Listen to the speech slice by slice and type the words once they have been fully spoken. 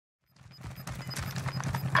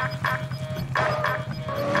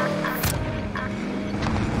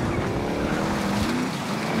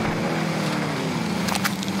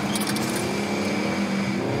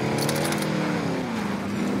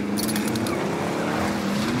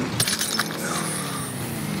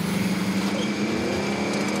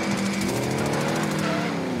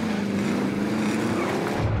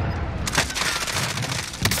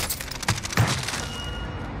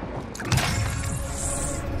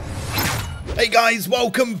Hey guys,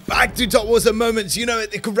 welcome back to Top Warzone Moments. You know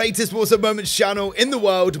it, the greatest Warzone Moments channel in the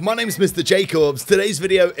world. My name's Mr. Jacobs. Today's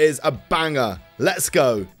video is a banger. Let's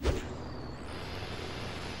go.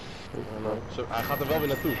 Hij gaat er wel weer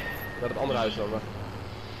naartoe. Naar het andere huis dan. Maar...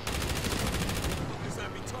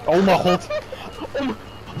 Oh mijn god.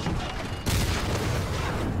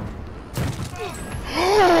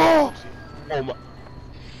 Oh my...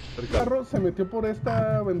 El carro se metió por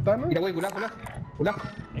esta ventana. Mira, güey, gulag.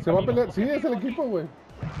 Se va a pelear. Sí, es el equipo, güey.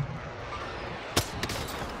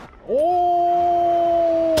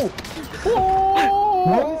 ¡Oh!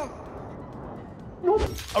 ¡Oh! No.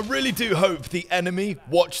 I really do hope the enemy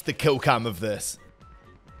watched the kill cam of this.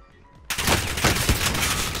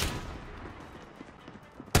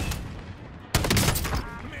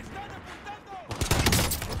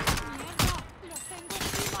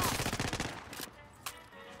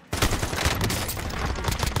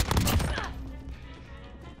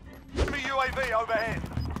 UAV overhead.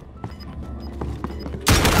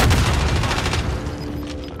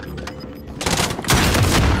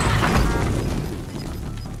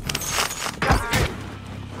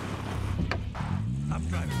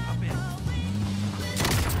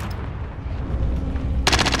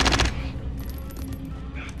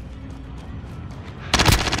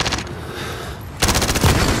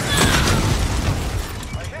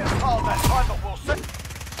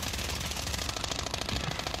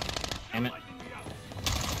 Damn it.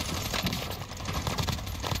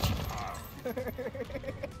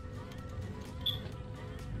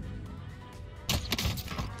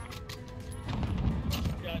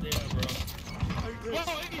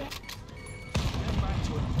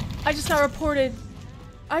 I just got reported.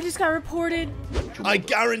 I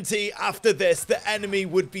guarantee after this, the enemy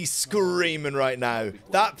would be screaming right now.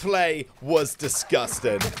 That play was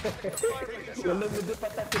disgusting.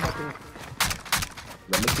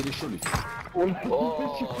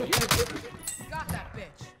 Oh, Got that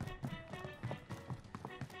bitch.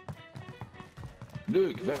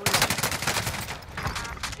 leuk, weg.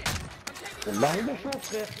 Wallahi dat shot,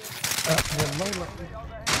 frère.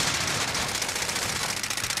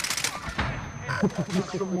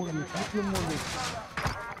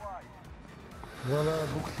 Voilà,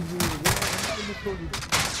 bouclier.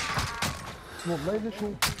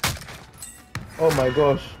 Oh my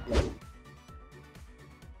gosh.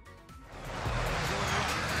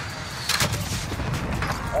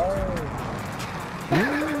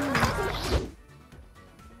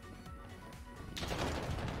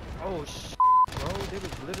 Oh shit, bro, there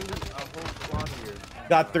was literally a whole squad here.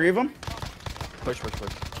 Got 3 of them? Push.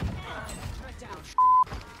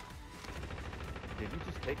 Did you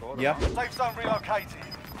just take all of Yeah. them? Safe zone relocated.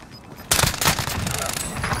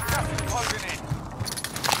 Gas is closing in.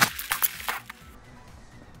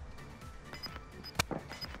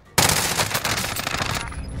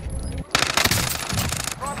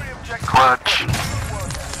 Primary objective.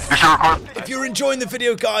 If you're enjoying the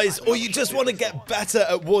video, guys, or you just want to get better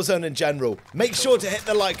at Warzone in general, make sure to hit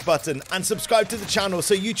the like button and subscribe to the channel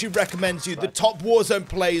so YouTube recommends you the top Warzone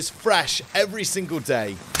plays fresh every single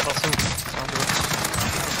day.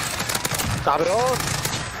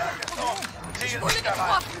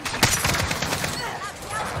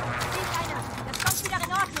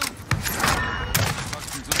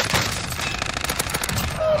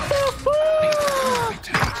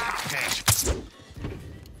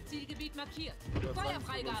 Zielgebiet markiert.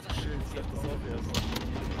 Feuerfreigabe.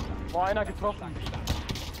 Oh, einer getroffen.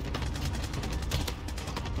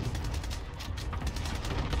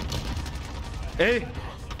 Ey,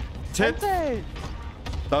 Chat,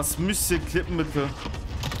 das müsst ihr klippen, bitte.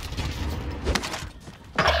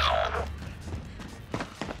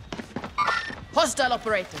 Hostile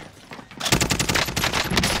operator.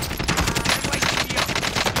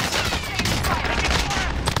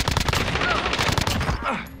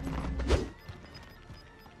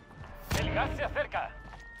 El gas se acerca.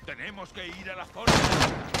 Tenemos que ir a la zona.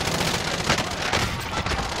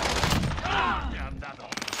 Me han dado.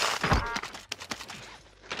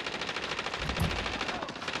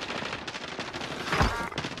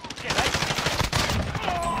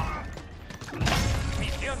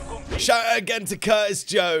 Shout out again to Curtis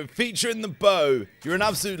Joe, featuring the bow. You're an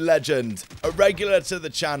absolute legend, a regular to the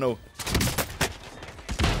channel.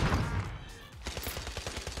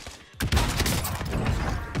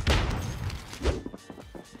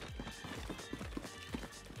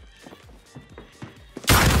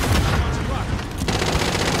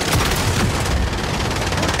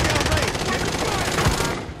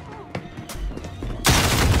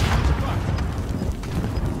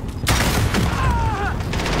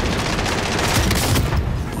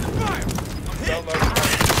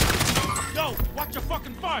 Watch your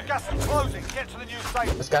fucking fire! Gas is closing. Get to the new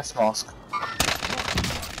safe. There's gas mask.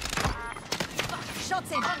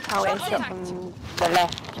 Shots in. Oh, it's shot from the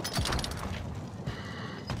left.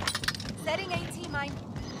 Setting AT mine.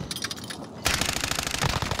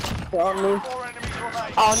 Oh no,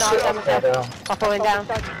 I'm falling down.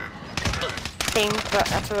 Thing, but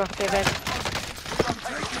that's what I'm doing.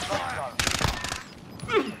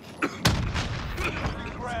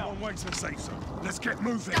 One way to the safe zone. Let's get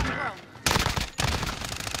moving.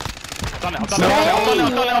 I've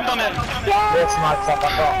done it. Yes, Max, I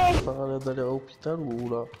got. Allez, d'aller à l'hôpital ou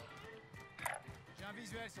là?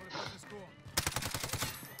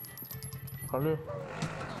 Allez.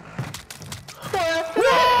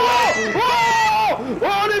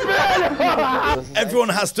 Everyone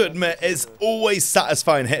has to admit, it's always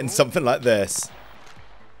satisfying hitting something like this.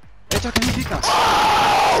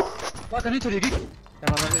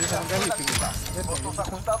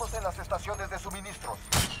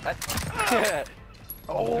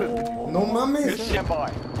 No mames.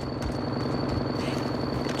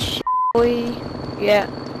 Yeah.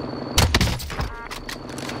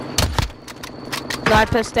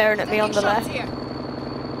 Sniper staring at me on the left.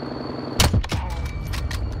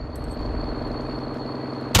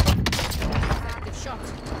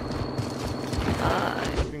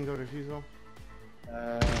 Bingo refuso.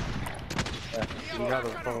 Pingato,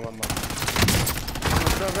 poco mamma.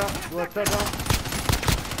 Due a terra.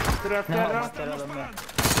 Tre a terra.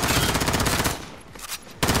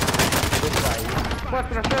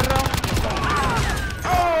 Quattro a terra. Oh!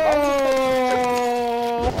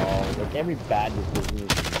 Like every bad decision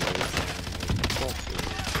is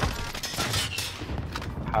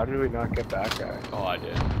How did we not get that guy? Oh, I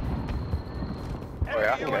did. Oh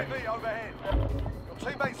yeah? Okay. UAV overhead. Your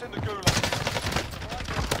teammates in the gulag.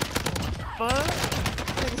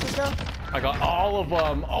 I got all of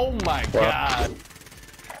them. Oh my god.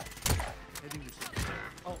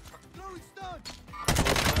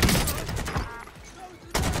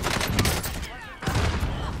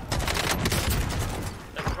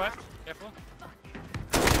 That's right. Careful.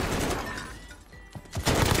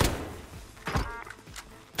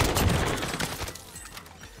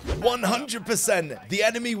 100%. The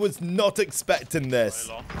enemy was not expecting this.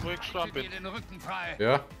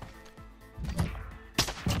 Ja.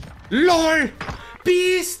 LOL!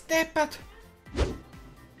 Bisteppert!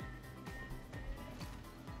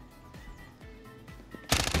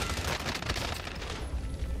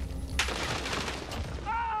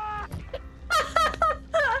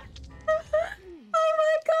 Oh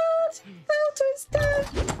my god! Filter is dead!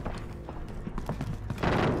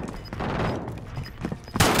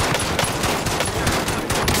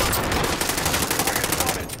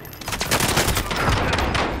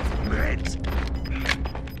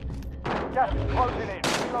 Gas is closing in.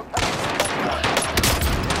 Relocating.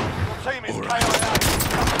 Your team is KO'd out.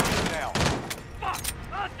 Now.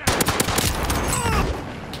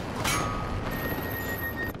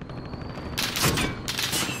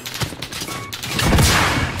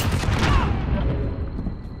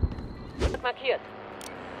 Markiert.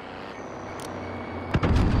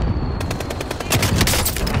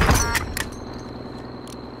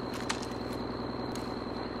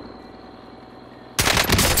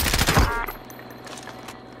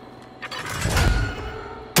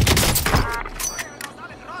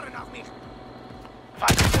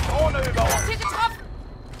 Hier getroffen.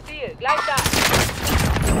 Ziel, gleich da.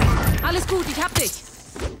 Alles gut, ich hab dich.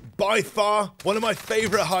 By far, one of my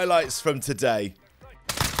favorite highlights from today.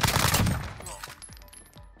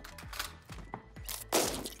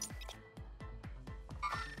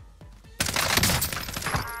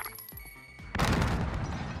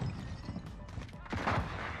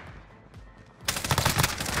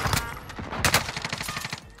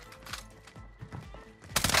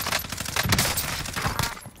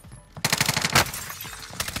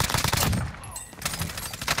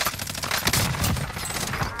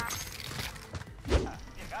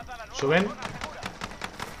 Suben.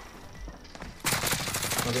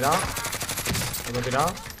 No tirado. No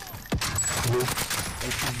tirado.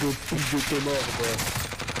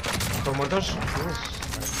 ¿Todos muertos?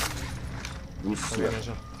 Está bien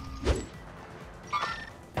eso.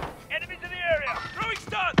 Enemies in the area. Throwing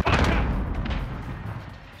stun. Fire.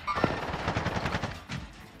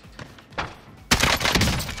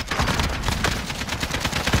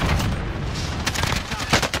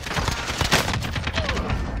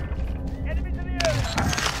 Enemies in the area.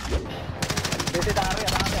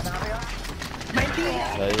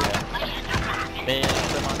 Đấy. Đây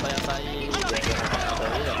tôi mang tay tay.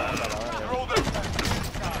 They're all there.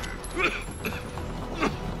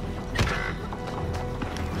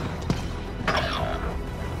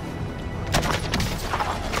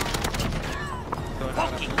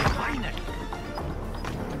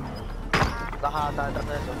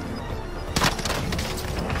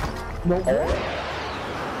 Não.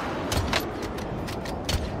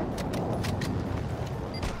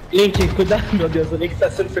 Link, cuidado, meu Deus, o Link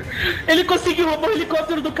tá sendo... Ele conseguiu roubar o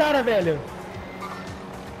helicóptero do cara, velho.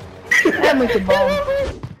 É muito bom.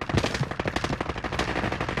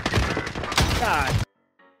 God.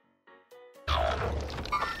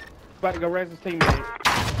 About to go res his teammate.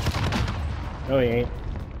 No, he ain't.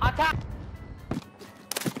 Attack!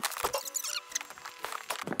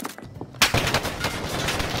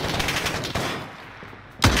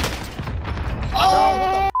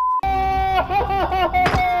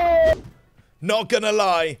 Not gonna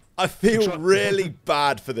lie, I feel really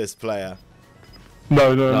bad for this player.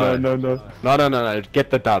 No.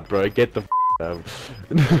 Get the dad, bro. Get the out.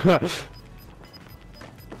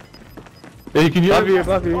 Hey, can you love you?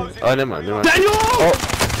 Oh, never mind. Daniel! Oh.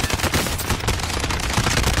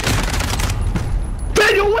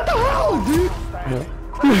 Daniel, what the hell, dude?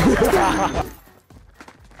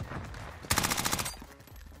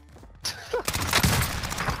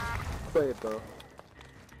 Play it though.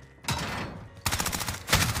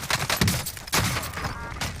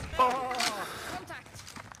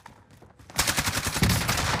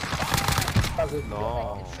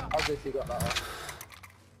 No. I'll just see got that one.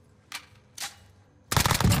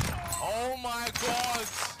 Oh my god!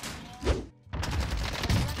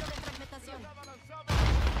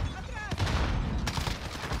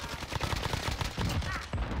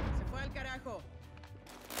 Se fue al carajo.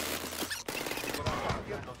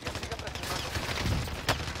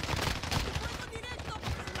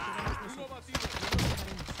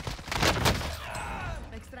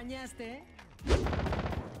 ¿Me extrañaste, eh?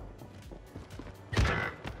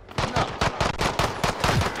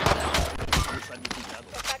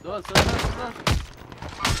 Dos.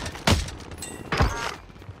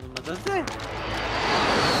 ¿Nos mataste?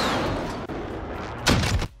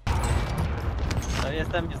 Todavía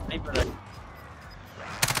está mi sniper ahí.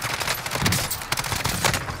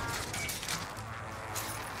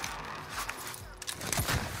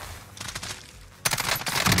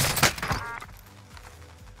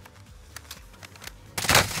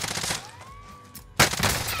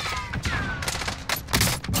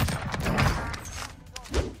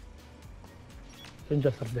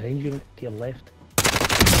 Just are behind you, to your left.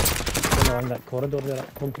 Along that corridor there,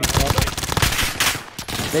 that concrete block.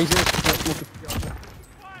 He's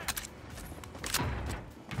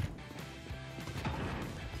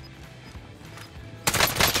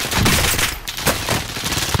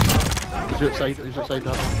outside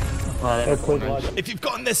that. If you've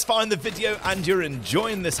gotten this far in the video and you're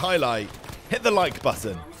enjoying this highlight, hit the like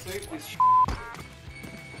button.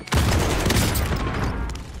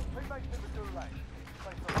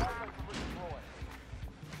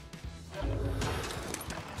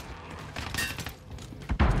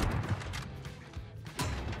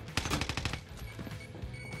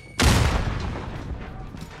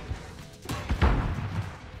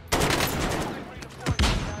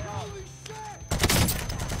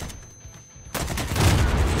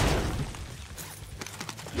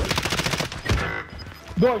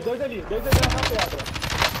 Dois ali na pedra.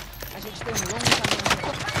 A gente tem um longo caminho.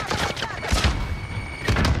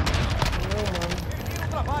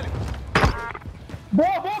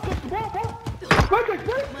 Boa!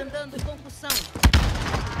 Vai! Mandando concussão.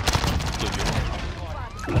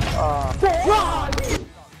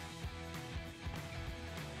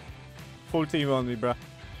 Full team on me, bro.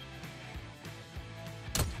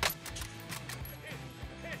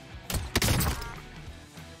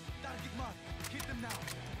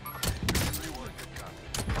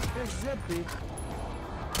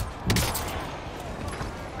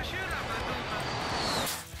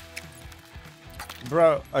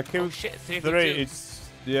 Bro, I killed three. It's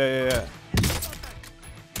yeah.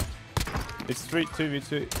 It's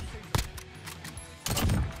 3-2v2.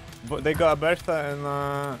 But they got a Bertha and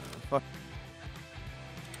fuck.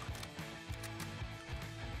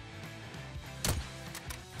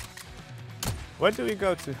 Where do we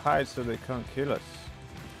go to hide so they can't kill us?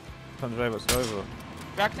 Can't drive us over.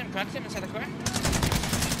 Cracked him inside the car.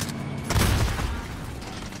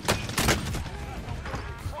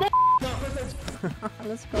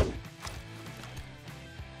 Let's go.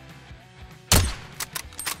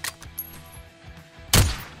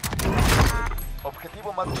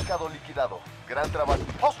 Objetivo más buscado liquidado. Gran trabajo.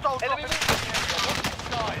 Hostile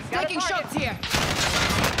Taking shots here.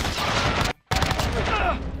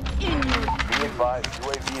 Be advised,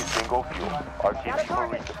 UAV is bingo fuel. RTV for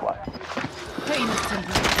resupply.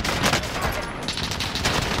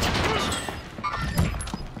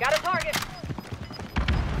 Got a target.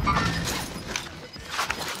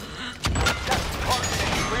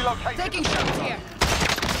 Relocating. Taking shots here.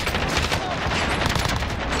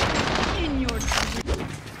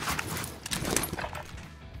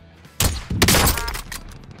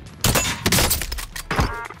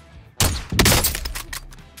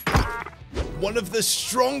 one of the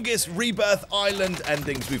strongest Rebirth Island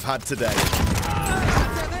endings we've had today.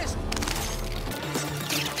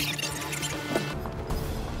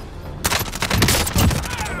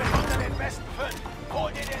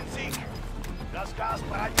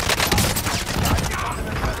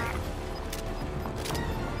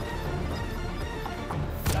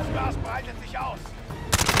 Das breitet sich aus.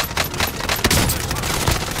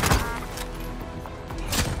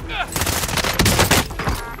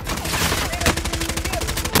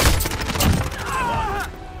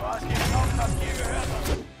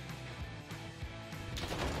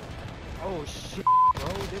 Oh shit, bro.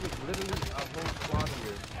 There was literally a whole squad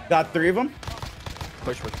here. Got 3 of them?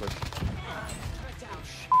 Push.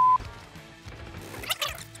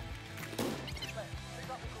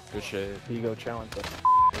 Good shit. Here you go, challenge us.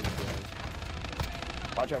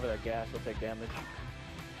 Watch over that gas, he'll take damage.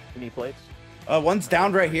 You need plates? One's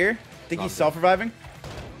downed right here. I think he's self-reviving.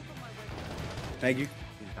 Thank you.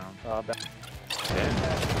 He's down.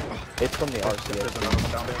 It's from the RCS.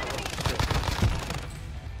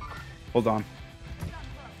 Hold on.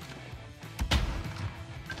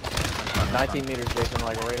 19 meters, Jason,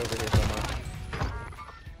 like right over here somewhere.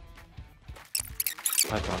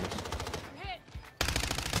 I promise.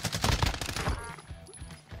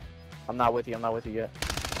 I'm not with you yet.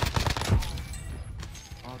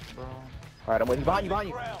 Oh, bro. Alright, I'm with you. Behind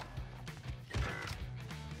you.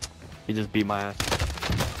 He just beat my ass.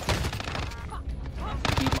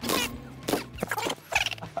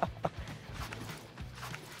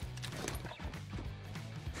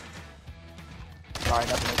 Sorry,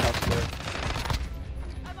 nothing is up there.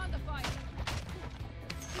 I'm under fire.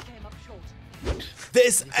 Came up short.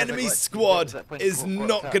 This enemy squad is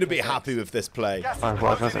not going to be happy with this play.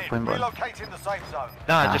 Relocating the safe zone.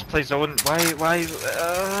 Nah, just play zone. Why?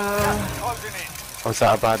 Was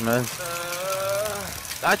that a bad move?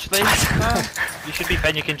 Actually, no. You should be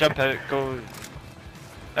fine. You can jump out, go.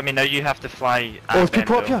 I mean, now you have to fly. Oh,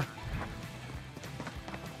 people up here.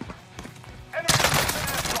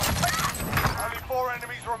 Only 4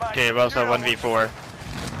 enemies remain. Okay, well, so 1v4.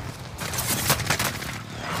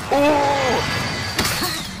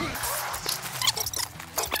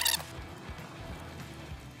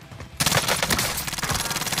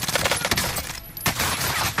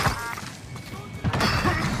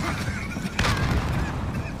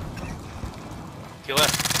 Kill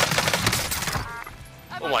it.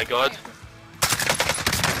 Oh my god.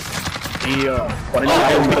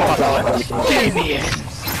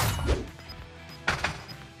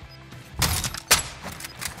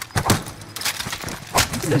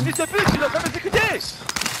 Laisse-lui sa pute, il a jamais exécuté!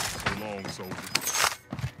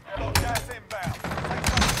 Gas inbound.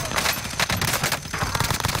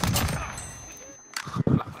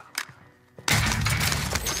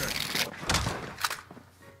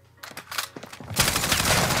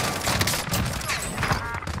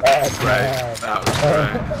 Right. That was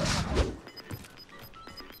right.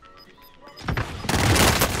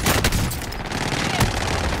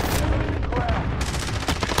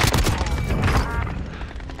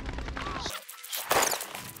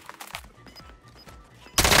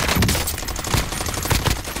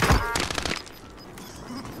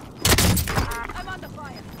 I'm under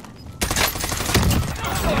fire.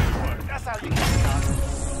 That's how you get it done.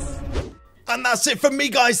 And that's it from me,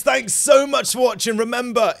 guys. Thanks so much for watching.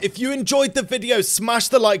 Remember, if you enjoyed the video, smash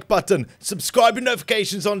the like button, subscribe with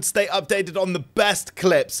notifications on to stay updated on the best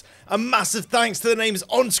clips. A massive thanks to the names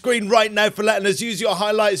on screen right now for letting us use your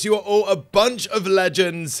highlights. You are all a bunch of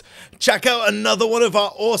legends. Check out another one of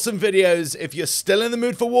our awesome videos if you're still in the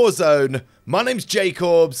mood for Warzone. My name's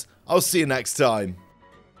Jacobs. I'll see you next time.